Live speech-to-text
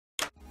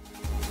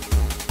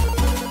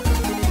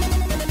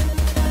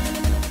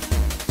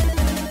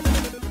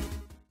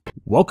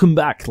Welcome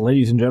back,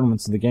 ladies and gentlemen,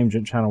 to the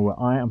Gent channel where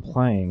I am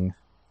playing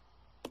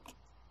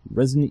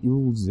Resident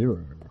Evil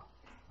 0,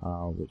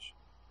 which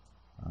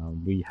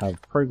we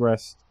have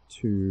progressed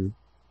to...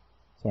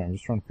 Sorry, I'm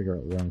just trying to figure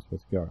out where I'm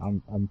supposed to go.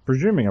 I'm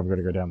presuming I've got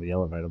to go down the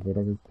elevator, but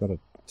I've got to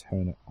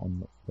turn it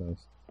on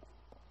first.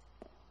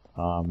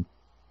 There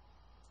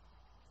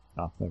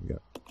we go.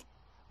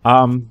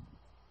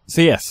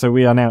 So yes, so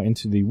we are now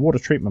into the water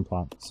treatment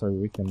plant, so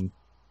we can...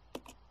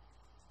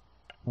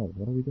 Oh,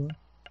 what are we doing?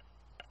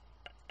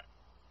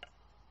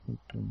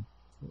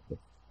 What the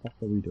fuck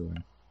are we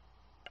doing?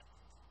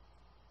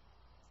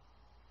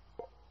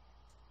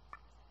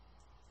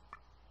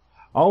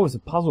 Oh, it's a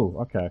puzzle.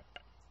 Okay.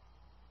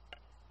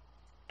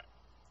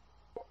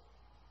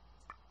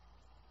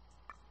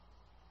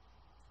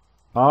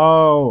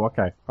 Oh,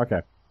 okay.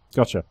 Okay.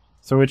 Gotcha.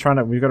 So we've got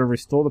to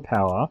restore the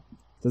power.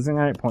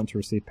 Designate point to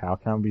receive power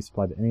can be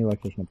supplied at any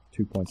location up to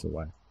 2 points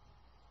away.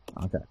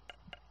 Okay.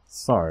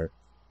 So,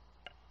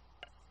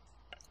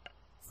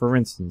 for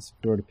instance,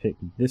 if we were to pick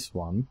this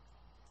one,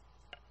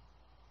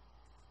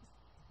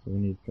 so we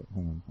need to pick,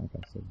 hang on, okay,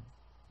 so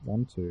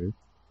 1, 2,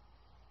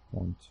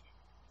 1, 2.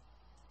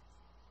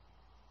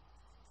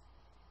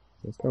 So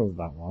let's go with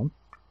that one.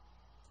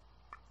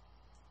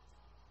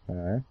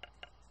 Okay.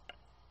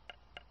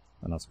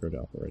 And I screwed it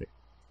up already.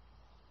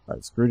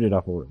 Alright, screwed it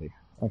up already.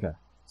 Okay,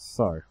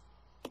 so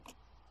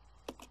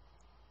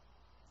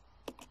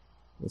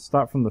let's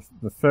start from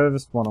the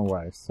furthest one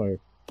away. So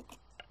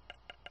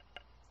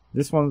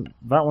this one,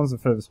 that one's the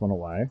furthest one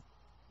away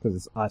because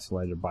it's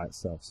isolated by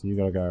itself. So you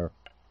gotta go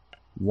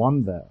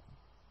 1 there,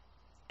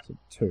 so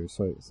 2.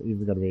 So it's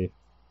either got to be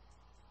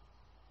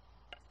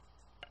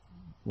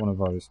one of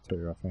those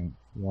 2, I think.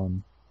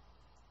 1.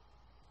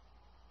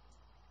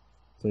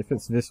 So if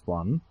it's this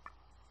one,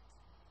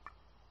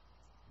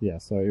 yeah.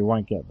 So it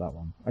won't get that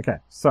one. Okay,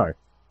 so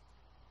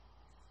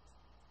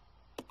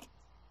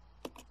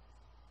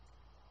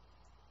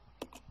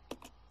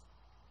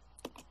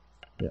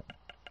yeah.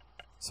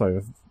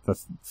 So the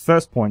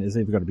first point is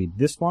either got to be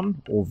this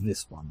one or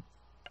this one.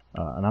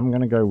 And I'm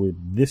going to go with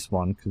this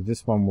one, because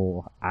this one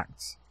will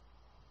act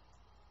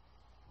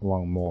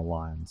along more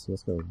lines. So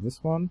let's go with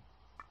this one.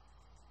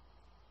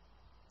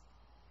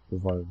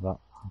 That. Oh,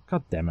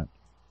 God damn it.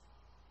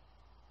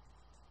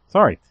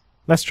 Sorry.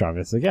 Let's try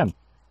this again.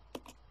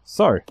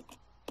 So,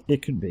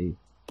 it could be...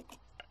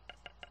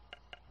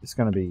 It's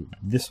going to be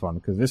this one,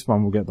 because this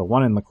one will get the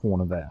one in the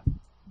corner there.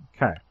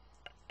 Okay.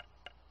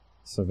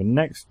 So the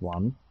next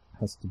one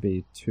has to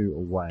be 2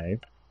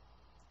 away.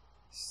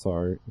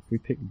 So, if we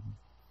pick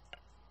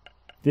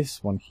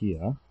this one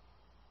here,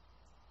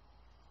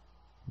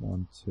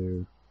 1,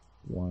 2,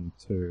 1,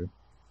 2,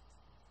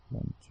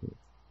 1, 2.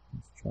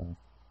 Let's try.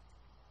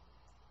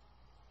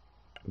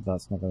 But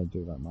that's not going to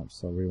do that much.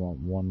 So we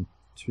want 1,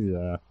 2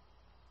 there,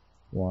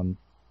 1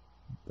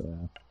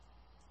 there,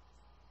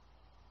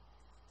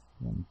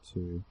 1,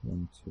 2,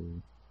 1,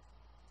 2.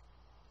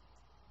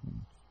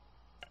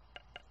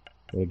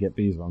 We'll get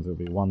these ones. It'll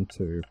be 1,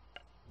 2,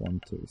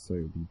 1, 2. So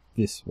it'll be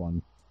this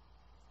one.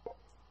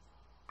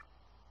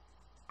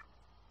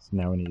 So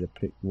now we need to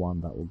pick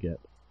one that will get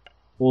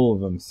all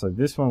of them. So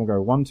this one will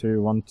go 1, 2,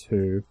 1,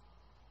 2,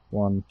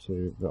 1,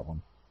 2, that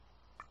one.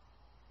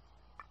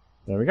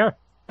 There we go.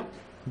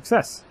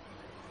 Success.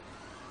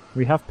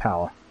 We have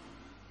power.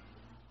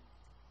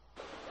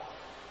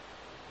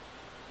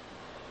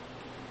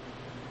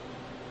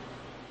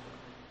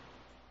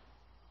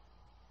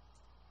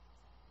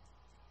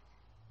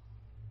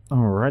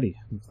 Alrighty,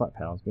 looks like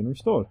power's been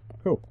restored.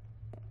 Cool.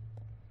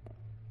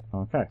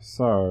 Okay,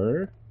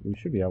 so we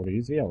should be able to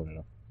use the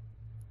elevator.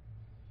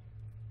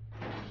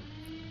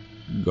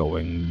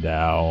 Going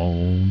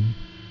down.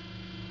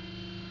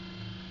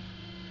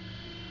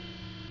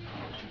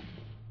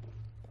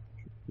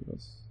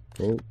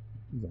 Oh,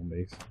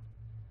 zombies.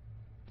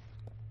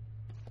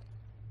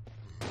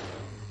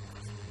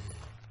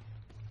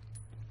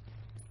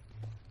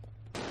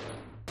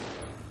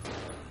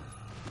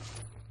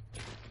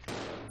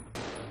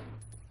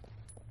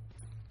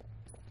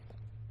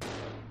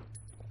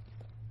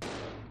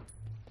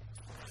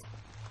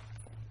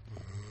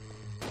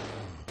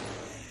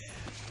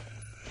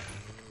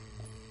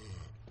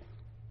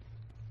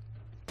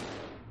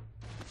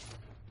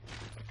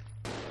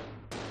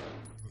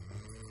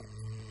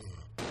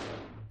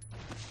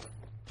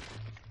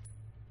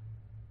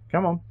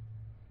 Come on.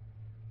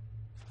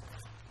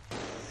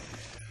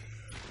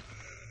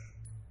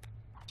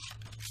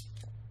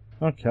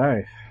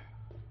 Okay.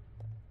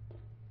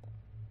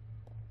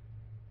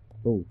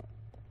 Oh.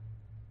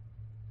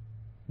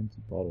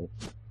 Empty bottle.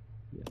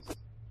 Yes.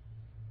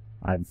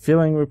 I'm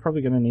feeling we're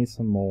probably going to need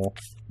some more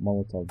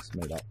Molotovs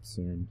made up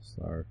soon,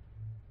 so...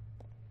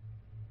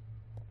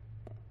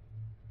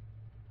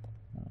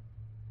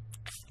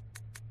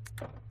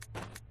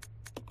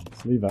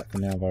 Let's leave that for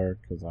now though,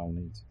 because I'll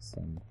need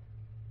some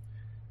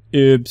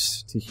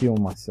herbs to heal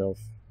myself.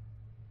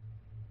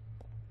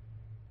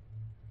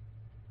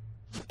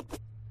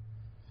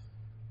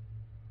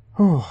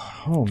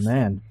 Oh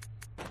man.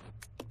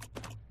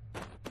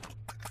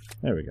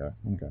 There we go.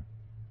 Okay.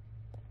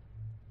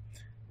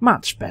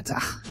 Much better.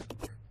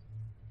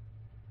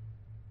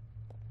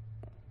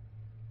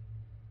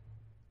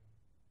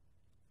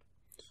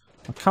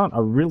 I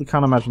really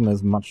can't imagine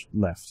there's much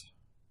left.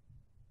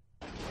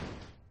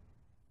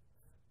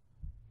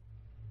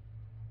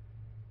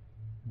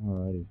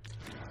 Alrighty.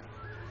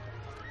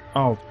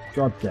 Oh,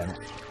 god damn it.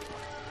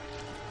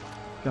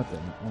 God damn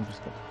it, I'm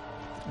just gonna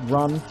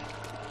run.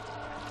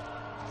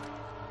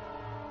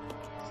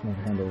 It's not a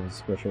handle with a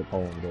square shaped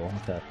hole in the door.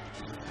 Okay.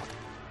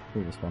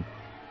 Do this one.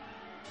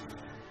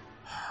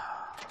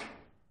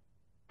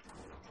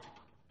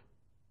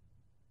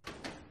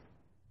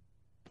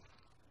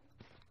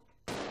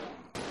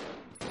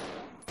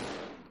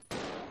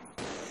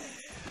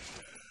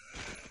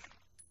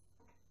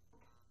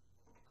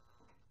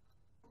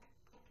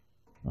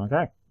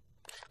 Okay.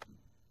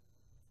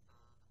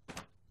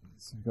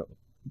 So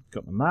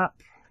got the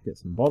map. Get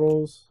some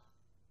bottles.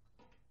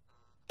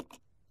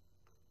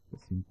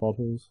 Get some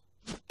bottles.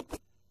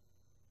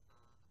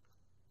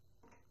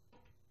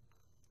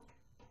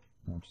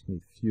 I just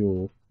need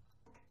fuel.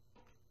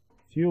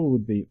 Fuel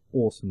would be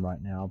awesome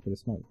right now, but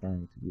it's not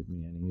going to give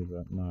me any, is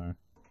it? No.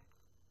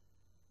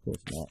 Of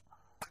course not.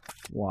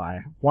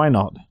 Why? Why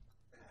not?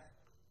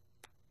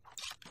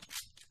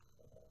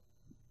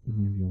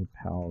 The old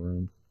power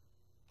room.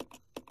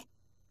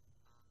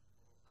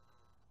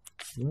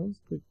 Where's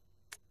the...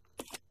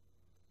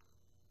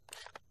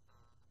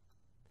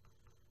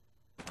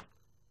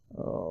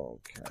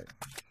 Okay.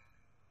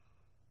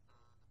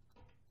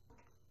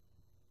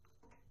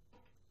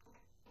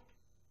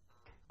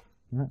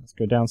 Alright, let's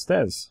go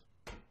downstairs.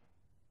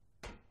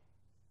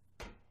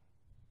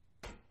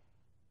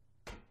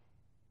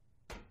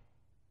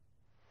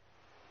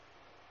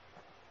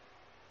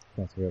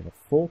 Okay, so we have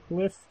a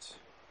forklift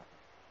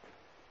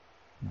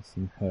and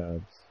some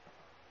herbs.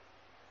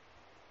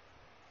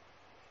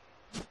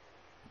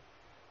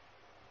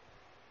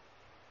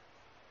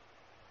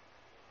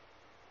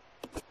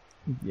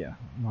 Yeah,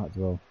 might as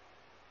well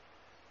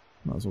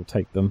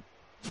take them.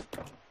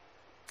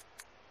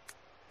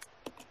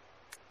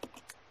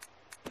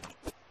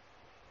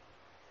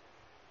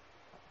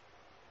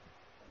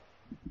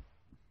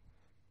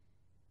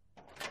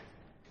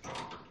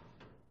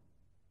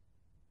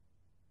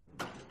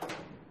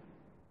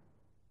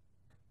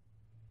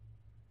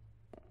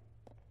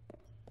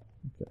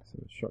 Okay, so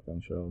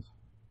shotgun shells.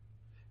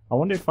 I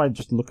wonder if I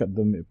just look at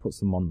them, it puts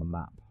them on the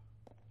map.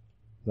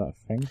 Is that a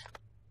thing?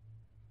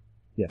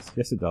 Yes,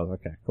 yes it does.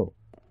 Okay, cool.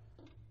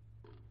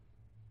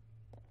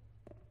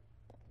 So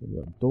we've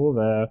got a door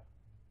there,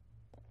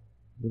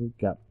 little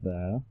gap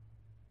there,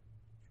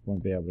 which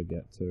won't be able to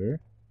get to.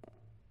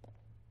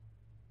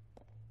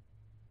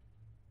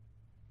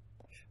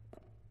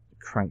 A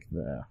crank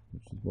there,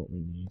 which is what we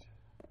need.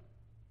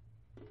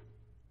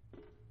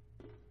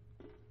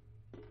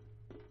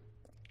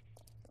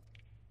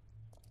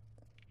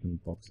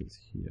 And boxes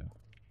here.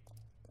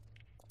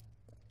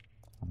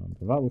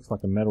 But that looks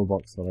like a metal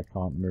box that I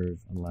can't move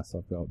unless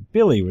I've got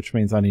Billy, which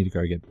means I need to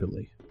go get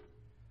Billy.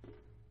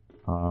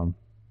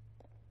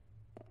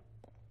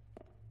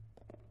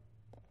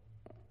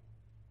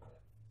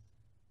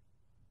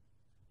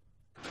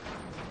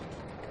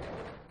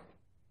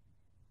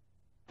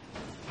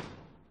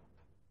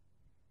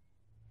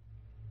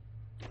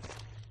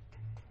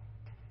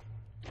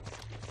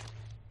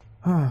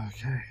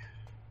 Okay.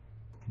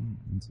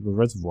 Into the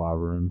reservoir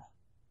room.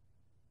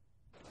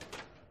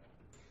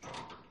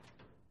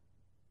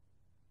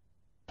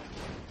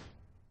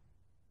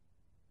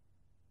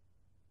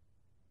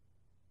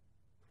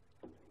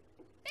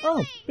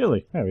 Oh,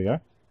 Billy. There we go.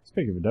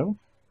 Speak of the devil.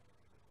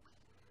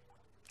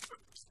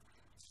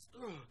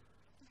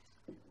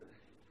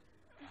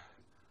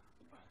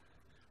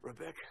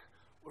 Rebecca,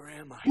 where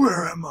am I?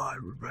 Where am I,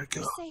 Rebecca?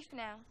 You're safe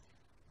now.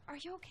 Are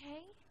you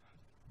okay?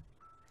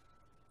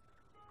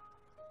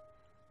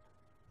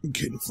 I'm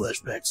getting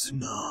flashbacks to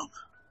Nam.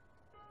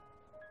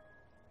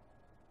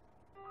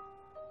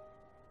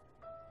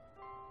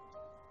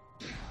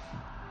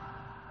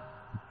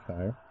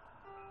 Okay.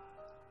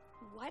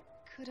 What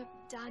could have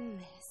done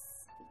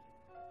this?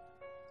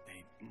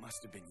 They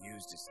must have been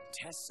used as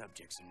test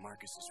subjects in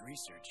Marcus's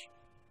research.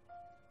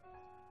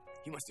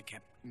 He must have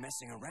kept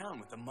messing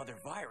around with the mother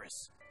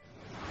virus.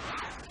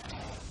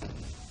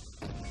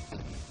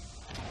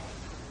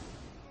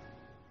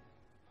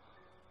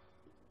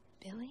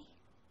 Billy?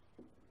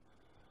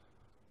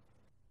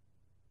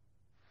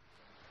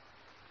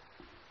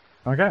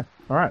 Okay,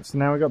 alright, so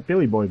now we got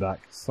Billy Boy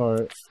back.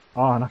 So,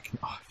 and I can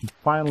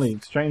finally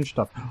exchange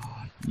stuff.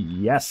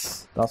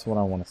 Yes! That's what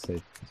I want to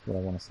see. That's what I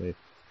want to see.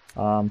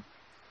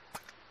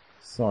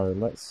 So,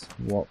 let's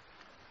swap.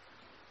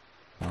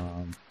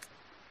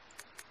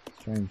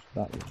 Exchange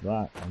that with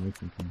that, and we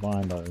can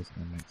combine those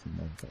and make some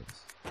more of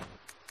those.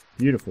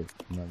 Beautiful.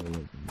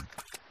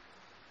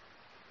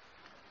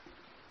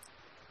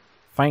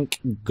 Thank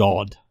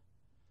God.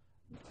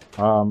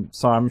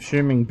 So I'm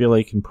assuming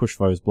Billy can push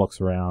those blocks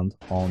around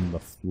on the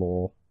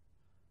floor.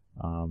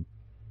 But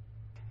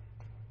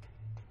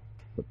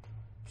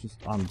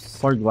I'm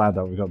so glad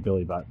that we got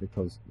Billy back,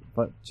 because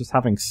just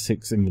having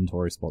 6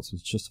 inventory spots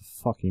was just a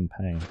fucking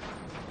pain.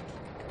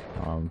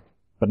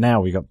 But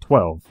now we got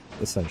 12,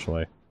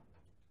 essentially.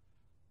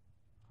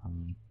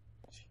 Hang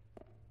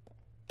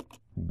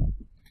on.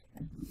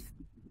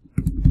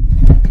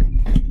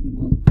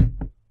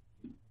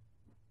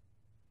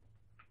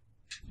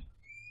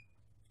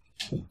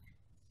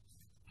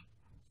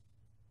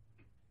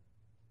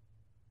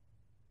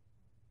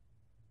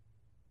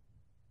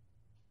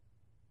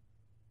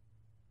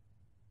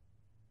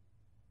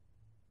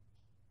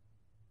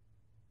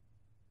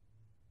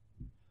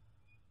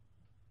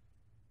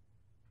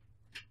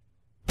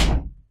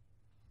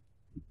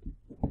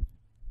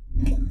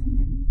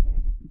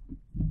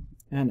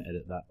 And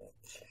edit that.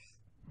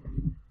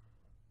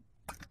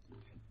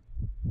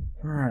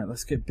 Alright,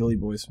 let's get Billy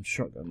Boy some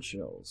shotgun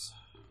shells.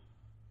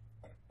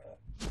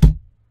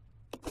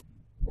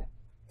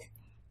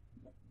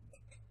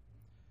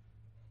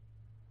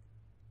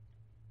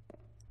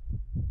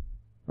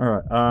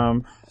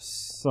 Alright,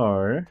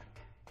 so...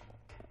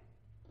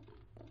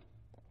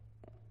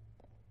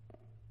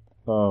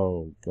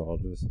 Oh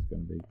god, this is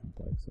gonna be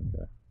complex,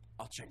 okay.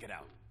 I'll check it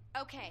out.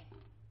 Okay.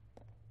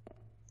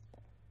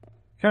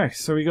 Okay,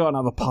 so we got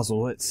another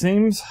puzzle, it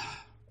seems.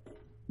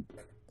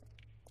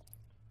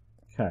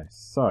 Okay,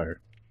 so...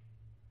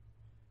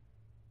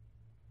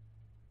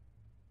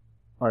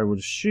 I would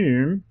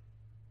assume...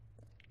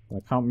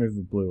 I can't move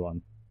the blue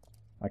one.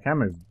 I can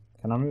move...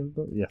 Can I move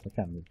the blue? Yes, I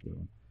can move the blue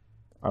one.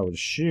 I would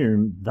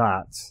assume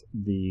that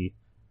the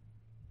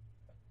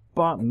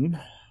button...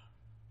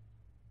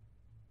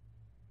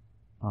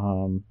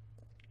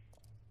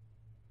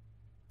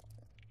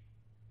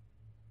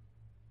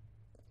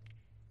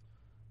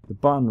 the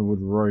button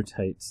would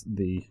rotate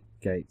the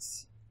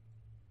gates.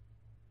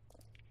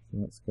 So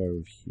let's go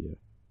with here.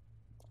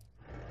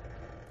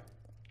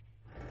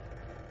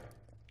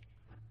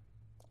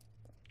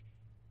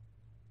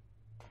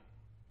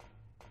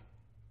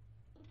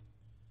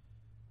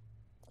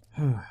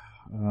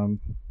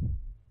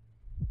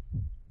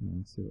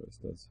 Let's see what this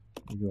does.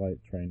 Regulate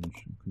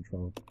range and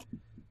control.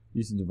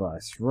 Use the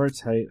device.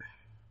 Rotate.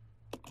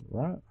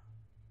 Right.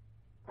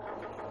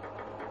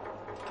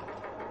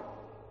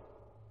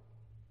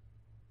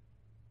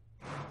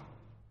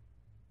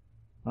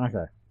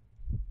 Okay.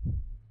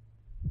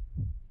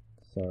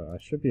 So I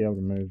should be able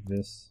to move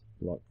this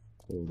block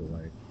all the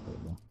way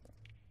over.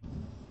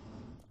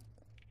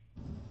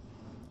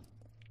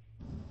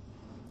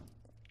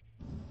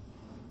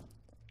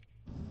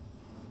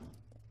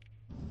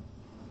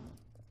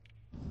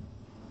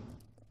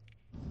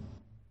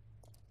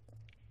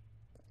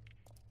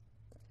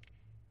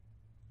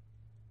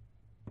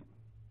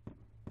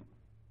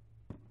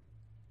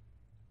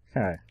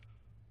 Okay.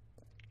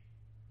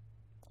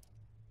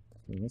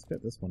 So let's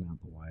get this one out of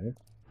the way.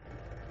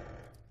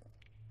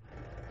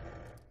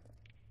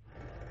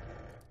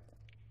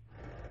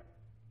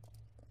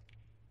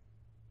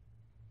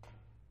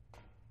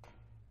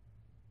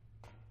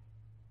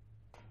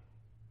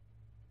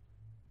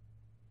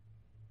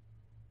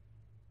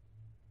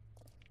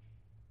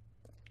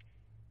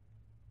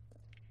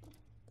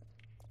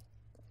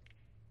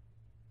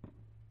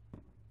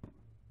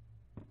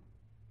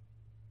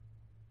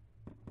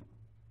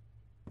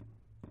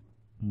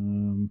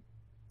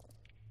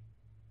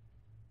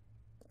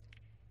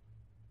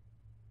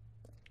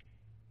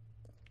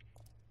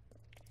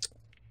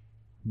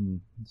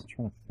 Let's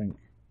try to think.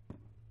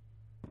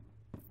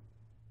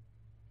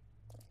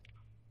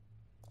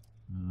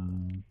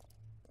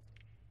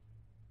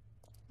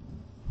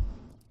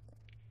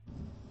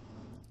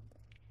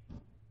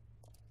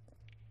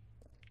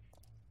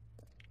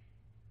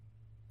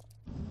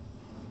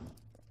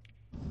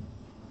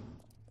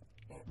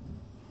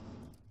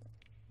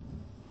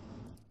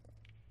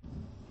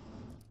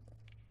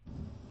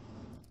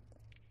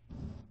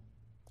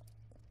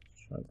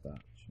 Try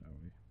that, shall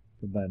we?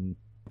 But then,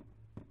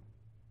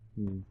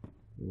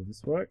 will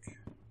this work?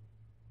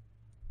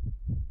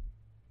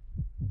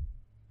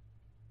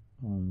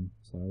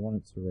 So I want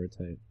it to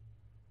rotate.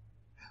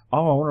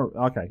 Oh, I want to.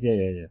 Okay,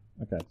 yeah.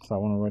 Okay, so I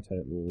want to rotate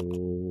it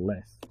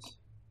left,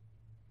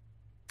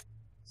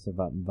 so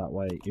that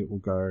way it will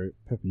go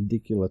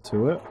perpendicular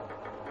to it,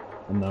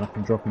 and then I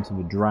can drop into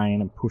the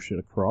drain and push it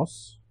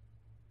across,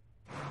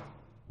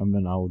 and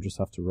then I will just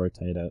have to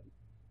rotate it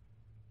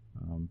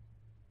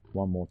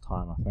one more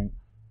time, I think.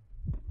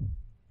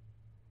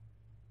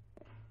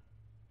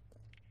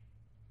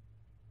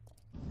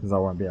 Because I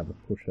won't be able to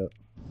push it.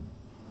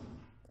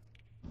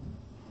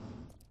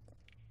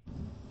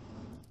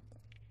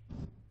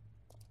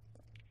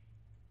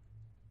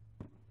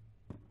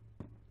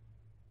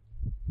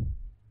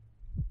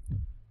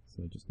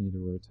 So I just need to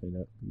rotate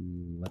it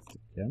left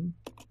again.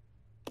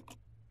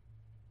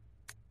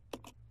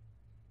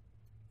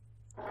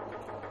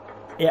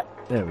 Yeah,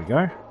 there we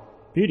go.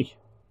 Beauty.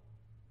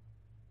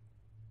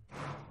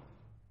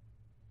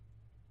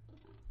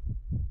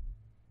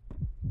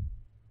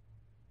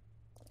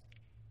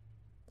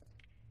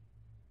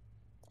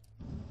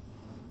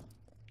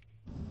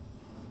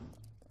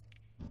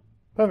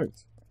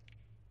 Perfect.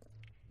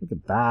 Look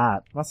at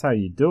that. That's how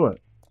you do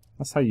it.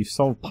 That's how you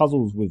solve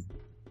puzzles with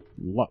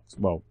locks.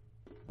 Well,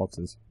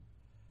 boxes.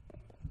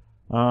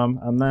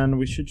 And then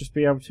we should just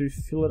be able to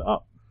fill it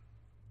up.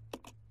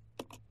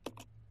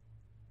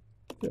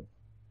 Good.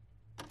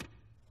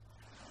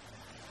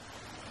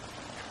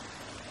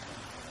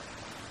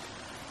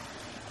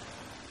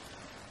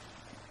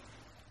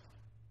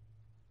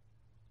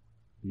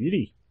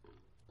 Beauty.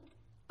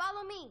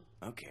 Follow me.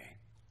 Okay.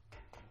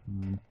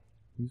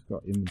 Who's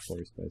got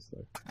inventory space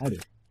though? I do.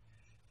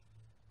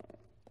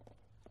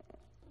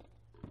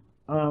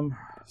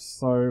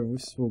 So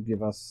this will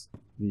give us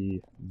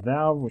the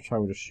valve, which I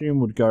would assume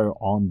would go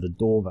on the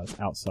door that's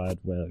outside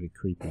where the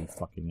creepy,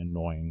 fucking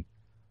annoying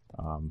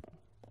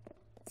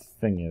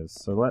thing is.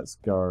 So let's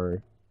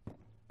go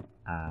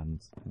and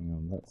hang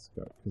on, let's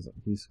go because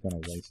he's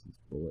gonna waste his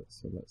bullets.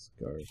 So let's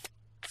go.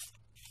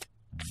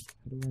 How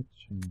do I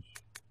change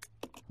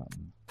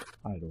button?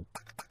 Idle.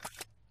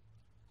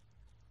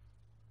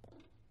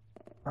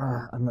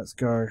 And let's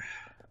go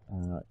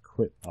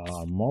quit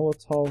our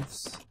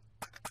Molotovs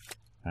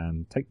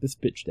and take this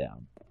bitch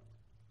down.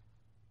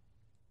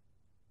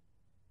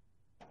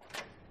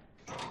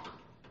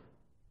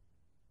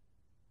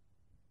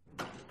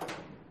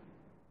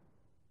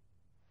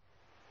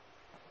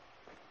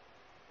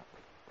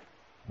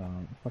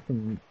 If I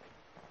can...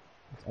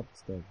 It's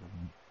upstairs,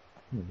 isn't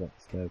it? It's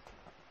upstairs.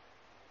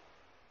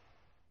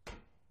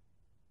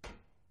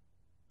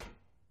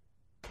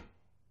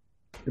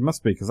 It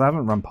must be, because I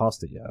haven't run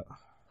past it yet.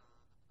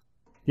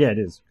 Yeah, it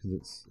is,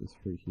 because it's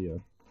through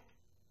here.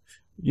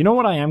 You know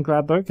what I am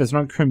glad, though? There's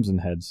no crimson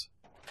heads.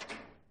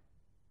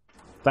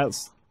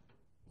 That's...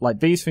 Like,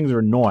 these things are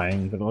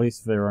annoying, but at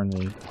least they're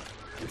only...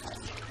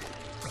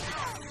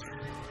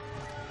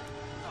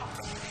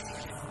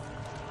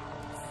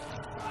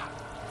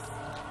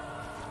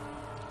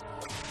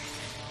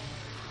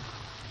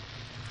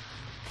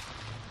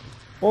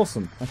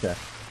 Awesome, okay.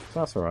 So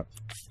that's alright.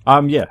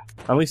 Yeah,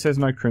 at least there's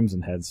no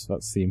crimson heads,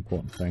 that's the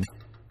important thing.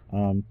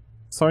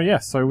 So yeah,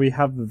 so we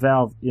have the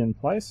valve in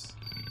place.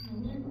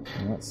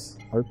 And let's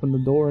open the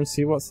door and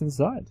see what's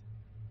inside.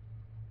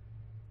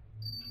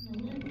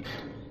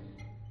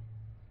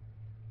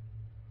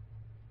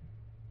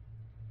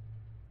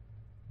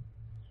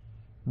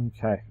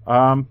 Okay,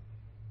 alright,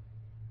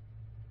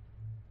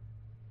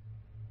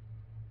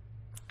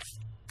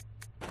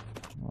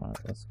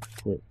 let's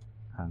quit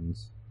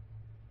hands.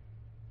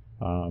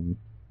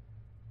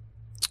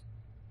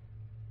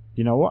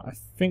 You know what, I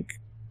think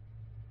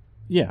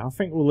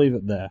we'll leave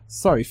it there.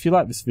 So, if you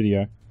like this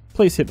video,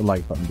 please hit the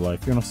like button below.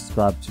 If you want to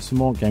subscribe to some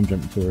more Game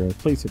Gent material,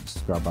 please hit the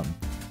subscribe button.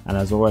 And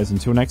as always,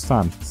 until next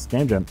time, it's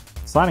Game Gent,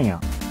 signing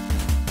out.